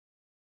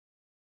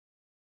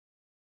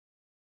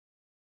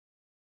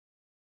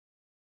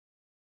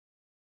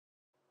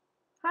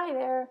Hi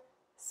there.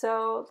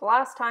 So, the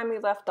last time we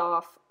left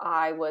off,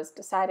 I was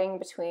deciding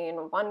between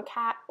one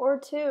cat or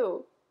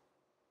two.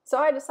 So,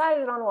 I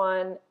decided on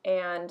one,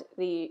 and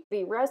the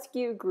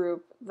rescue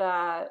group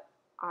that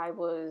I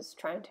was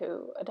trying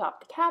to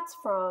adopt the cats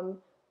from,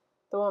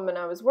 the woman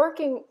I was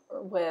working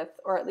with,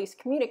 or at least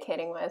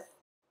communicating with,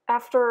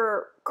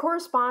 after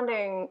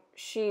corresponding,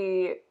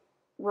 she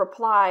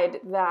replied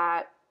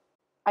that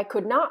I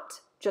could not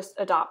just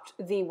adopt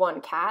the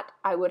one cat.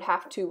 I would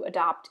have to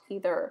adopt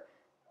either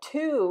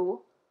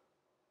two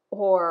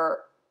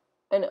or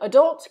an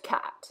adult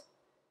cat,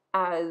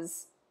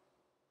 as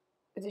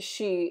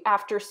she,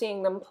 after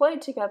seeing them play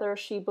together,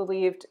 she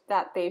believed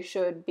that they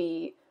should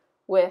be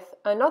with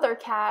another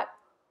cat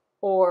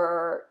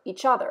or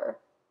each other,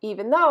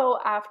 even though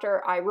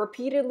after I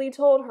repeatedly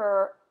told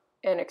her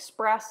and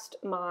expressed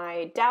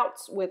my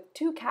doubts with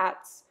two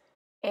cats,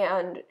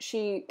 and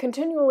she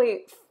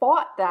continually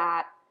fought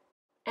that.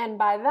 And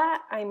by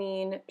that, I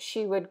mean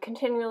she would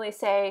continually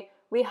say,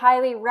 "We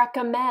highly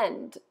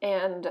recommend."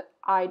 And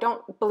I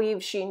don't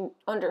believe she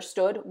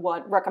understood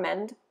what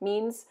recommend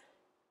means.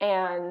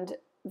 And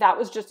that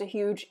was just a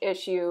huge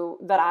issue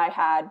that I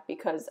had,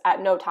 because at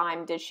no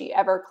time did she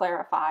ever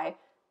clarify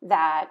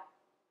that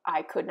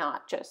I could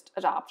not just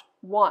adopt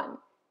one,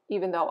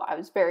 even though I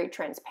was very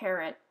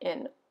transparent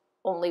in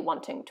only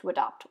wanting to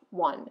adopt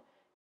one.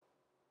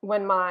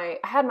 When I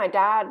had my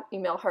dad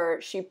email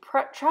her, she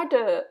tried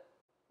to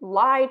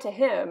lie to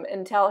him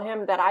and tell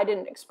him that I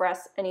didn't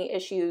express any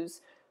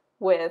issues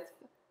with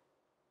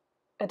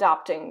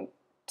adopting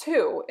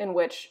two, in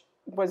which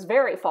was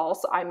very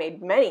false. I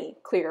made many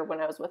clear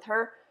when I was with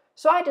her.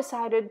 So I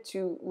decided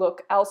to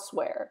look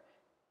elsewhere.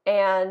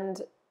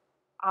 And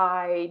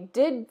I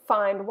did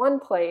find one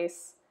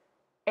place,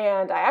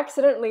 and I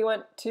accidentally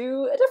went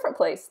to a different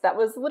place that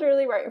was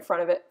literally right in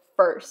front of it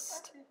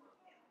first.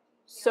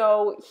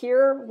 So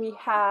here we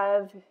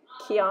have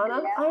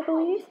Kiana, I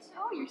believe,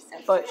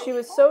 but she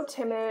was so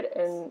timid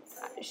and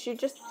she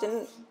just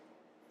didn't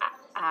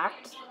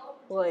act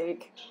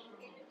like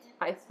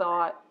I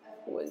thought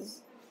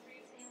was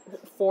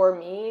for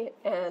me.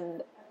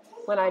 And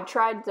when I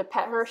tried to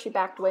pet her, she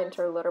backed away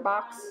into her litter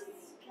box,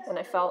 and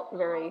I felt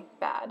very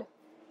bad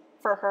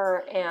for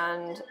her,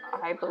 and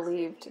I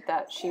believed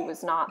that she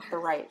was not the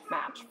right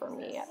match for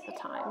me at the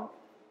time.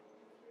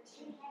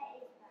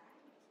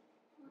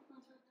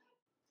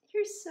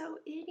 You're so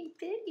itty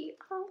bitty,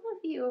 all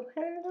of you.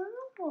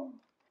 Hello.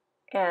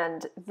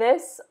 And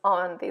this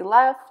on the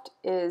left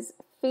is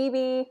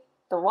Phoebe,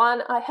 the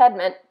one I had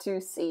meant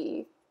to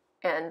see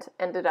and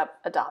ended up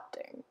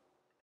adopting.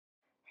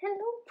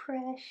 Hello,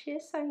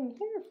 precious. I'm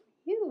here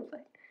for you,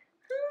 but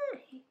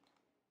hi.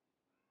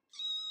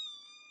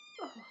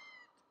 Oh.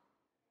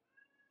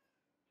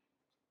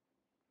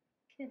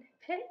 Can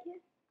I pet you?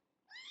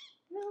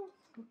 No?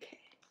 Okay.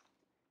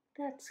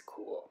 That's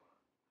cool.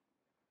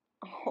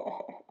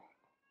 Oh.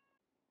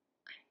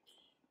 I'm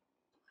being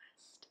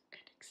blessed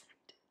and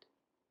accepted.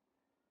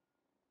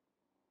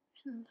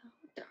 Hello,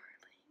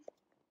 darling.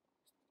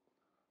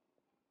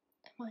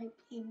 Am I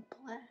being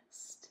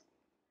blessed?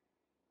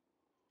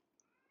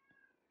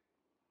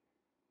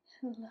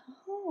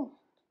 Hello.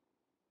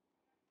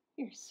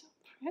 You're so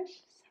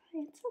precious. Hi,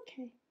 it's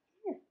okay.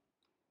 Here.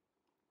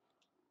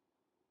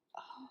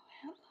 Oh,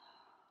 hello.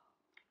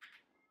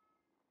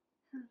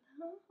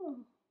 Hello.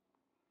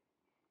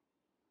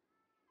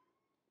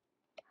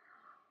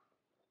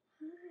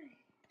 Hi.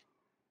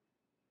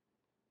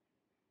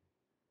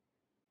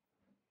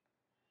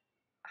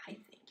 I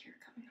think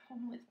you're coming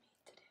home with me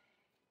today.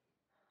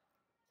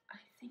 I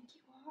think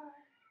you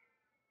are.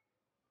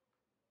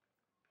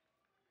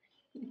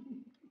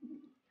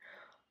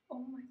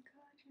 Oh my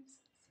God, you're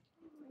so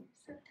small. You're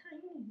so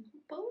tiny. You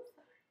both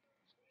are.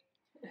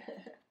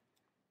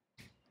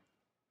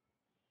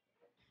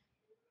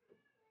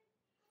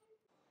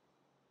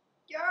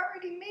 You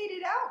already made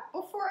it out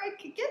before I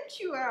could get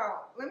you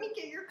out. Let me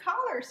get your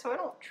collar so I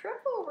don't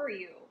trip over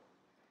you.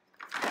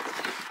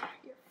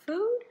 Your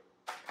food?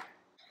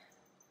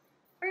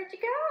 Where'd you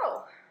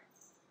go?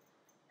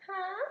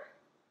 Huh?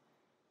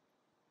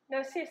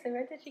 No, seriously,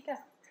 where did you go?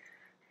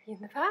 Are you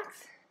in the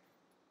box?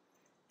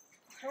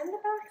 Behind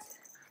the box?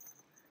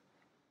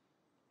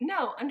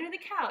 No, under the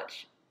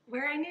couch,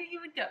 where I knew you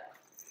would go.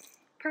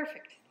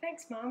 Perfect.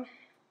 Thanks, Mom.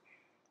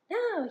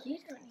 No, you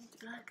don't need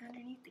to look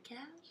underneath the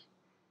couch.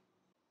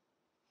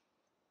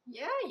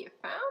 Yeah, you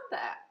found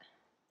that,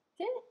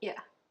 didn't ya?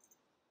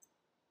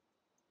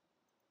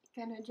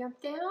 You gonna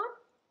jump down?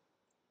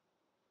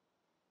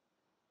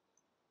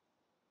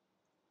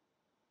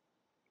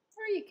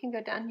 Or you can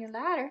go down your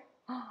ladder.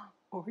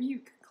 Or you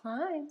could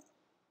climb.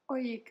 Or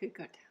you could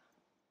go down.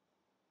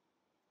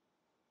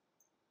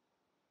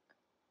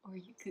 Or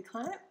you could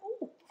climb.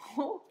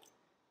 Oh,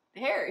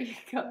 there you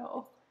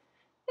go.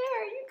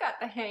 There, you got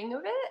the hang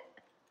of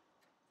it.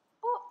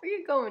 Oh,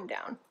 you're going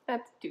down.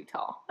 That's too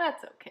tall.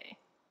 That's okay.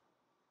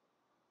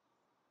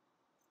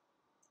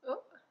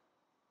 Oh.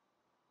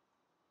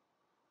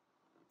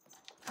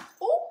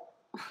 Oh.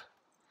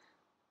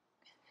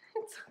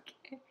 It's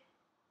okay.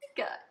 You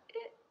got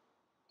it.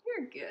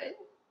 You're good.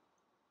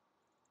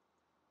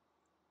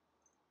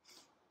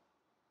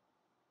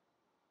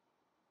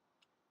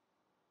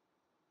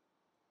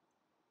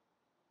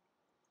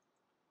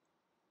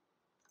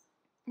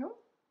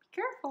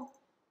 Careful.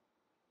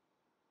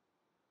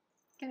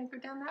 Gonna go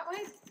down that way?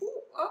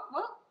 Ooh, oh,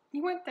 well,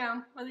 you went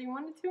down, whether you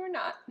wanted to or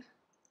not.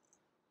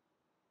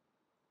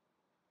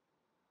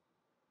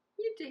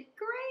 You did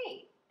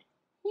great.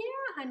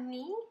 Yeah,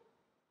 honey.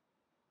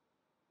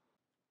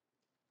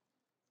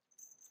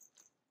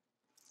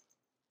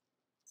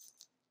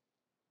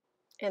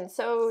 And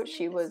so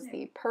she was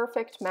the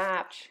perfect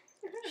match.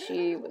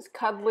 She was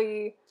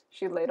cuddly.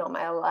 She laid on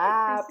my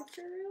lap.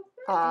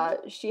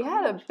 She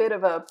had a bit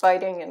of a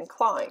biting and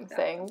clawing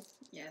thing,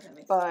 Yeah, that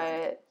makes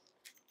sense.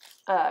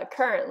 but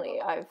currently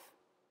I've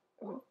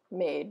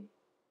made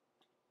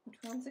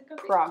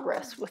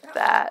progress with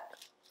that.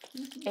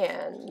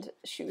 And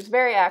she was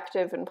very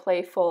active and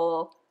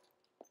playful,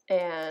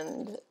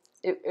 and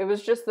it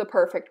was just the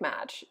perfect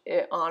match.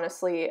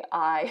 Honestly,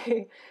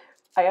 I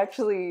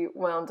actually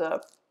wound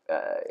up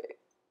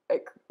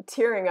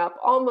tearing up,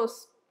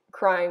 almost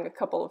crying a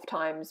couple of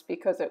times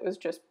because it was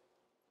just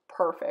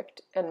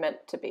perfect and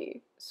meant to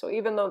be. So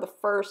even though the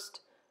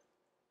first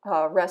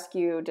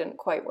rescue didn't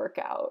quite work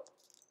out,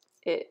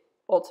 it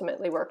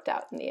ultimately worked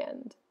out in the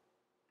end.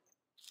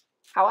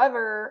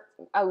 However,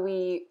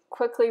 we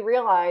quickly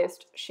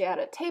realized she had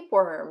a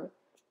tapeworm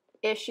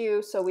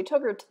issue, so we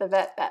took her to the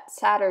vet that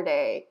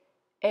Saturday,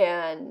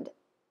 and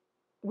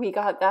we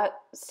got that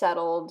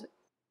settled.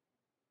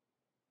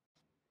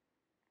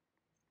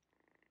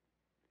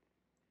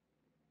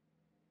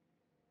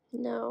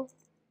 No.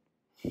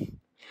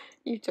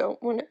 You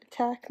don't want to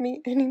attack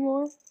me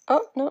anymore?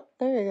 Oh, no,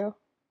 there you go.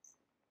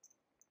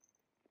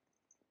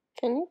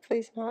 Can you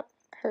please not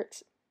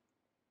hurt?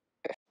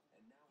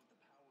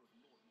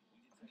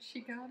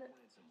 She got it.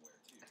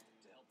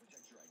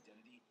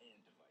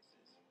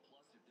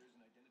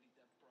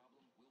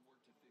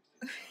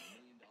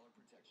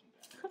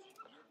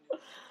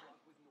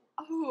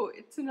 Oh,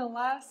 it's an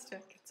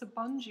elastic. It's a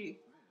bungee.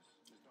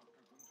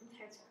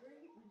 That's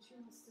great when she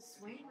wants to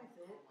swing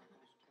with it.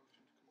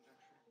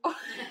 Oh.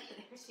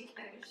 She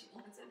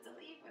wants it to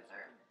leave with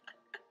her.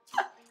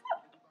 She's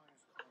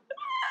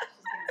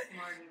getting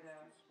smarter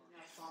though. She's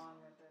not falling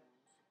with it.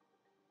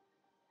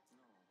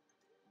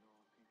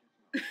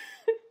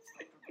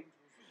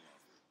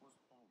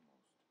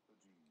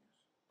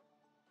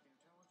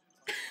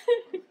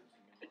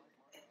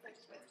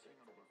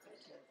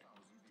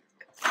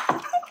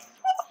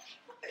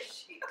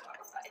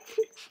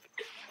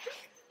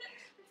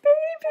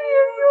 Baby,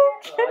 are you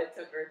okay? Oh, I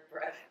took her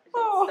breath. She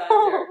stunned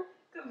her.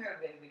 Come here,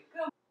 baby.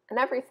 Come. And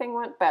everything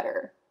went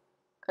better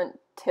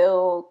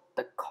until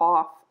the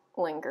cough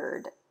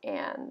lingered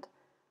and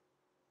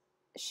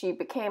she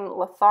became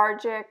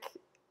lethargic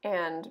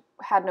and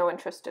had no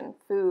interest in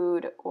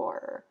food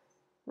or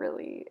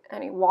really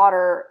any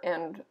water.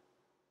 And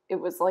it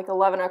was like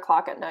 11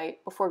 o'clock at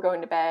night before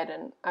going to bed,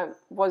 and I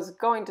was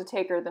going to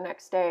take her the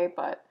next day,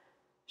 but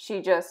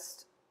she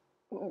just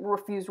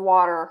refused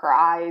water. Her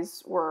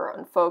eyes were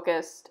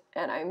unfocused,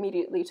 and I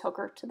immediately took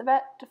her to the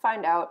vet to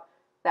find out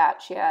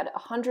that she had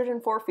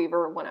 104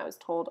 fever when I was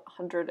told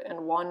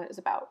 101 is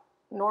about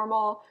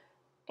normal,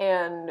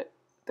 and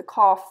the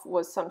cough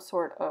was some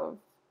sort of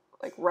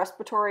like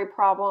respiratory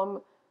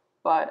problem.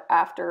 But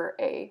after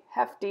a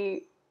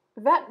hefty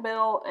vet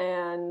bill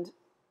and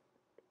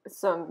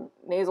some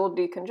nasal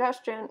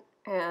decongestion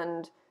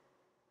and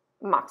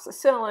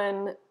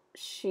amoxicillin,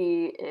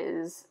 she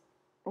is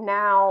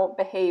now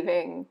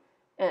behaving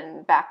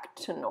and back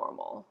to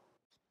normal.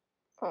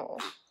 Oh.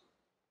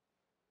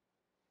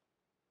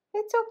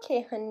 It's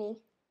okay, honey.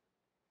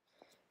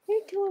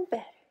 You're doing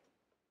better.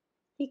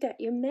 You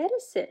got your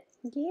medicine.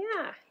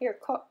 Yeah,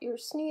 your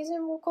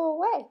sneezing will go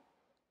away.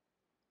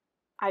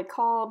 I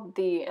called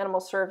the animal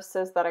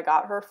services that I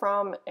got her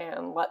from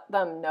and let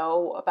them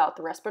know about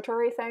the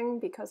respiratory thing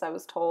because I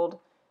was told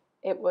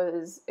it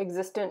was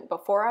existent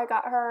before I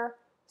got her.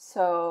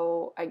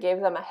 So I gave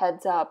them a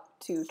heads up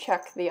to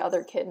check the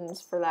other kittens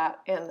for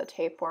that and the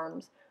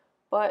tapeworms.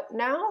 But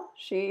now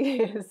she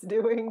is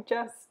doing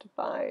just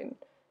fine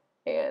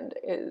and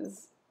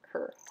is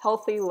her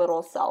healthy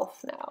little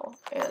self now.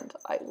 And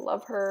I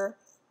love her.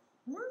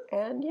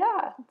 And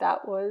yeah,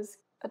 that was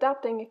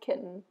adopting a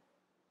kitten.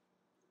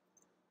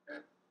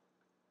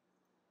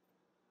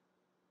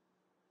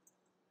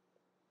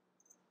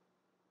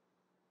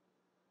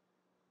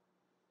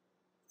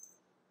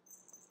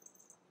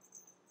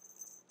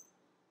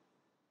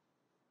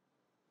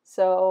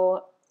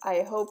 So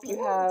I hope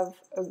you have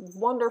a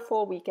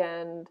wonderful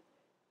weekend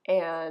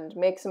and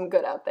make some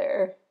good out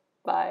there.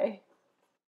 Bye.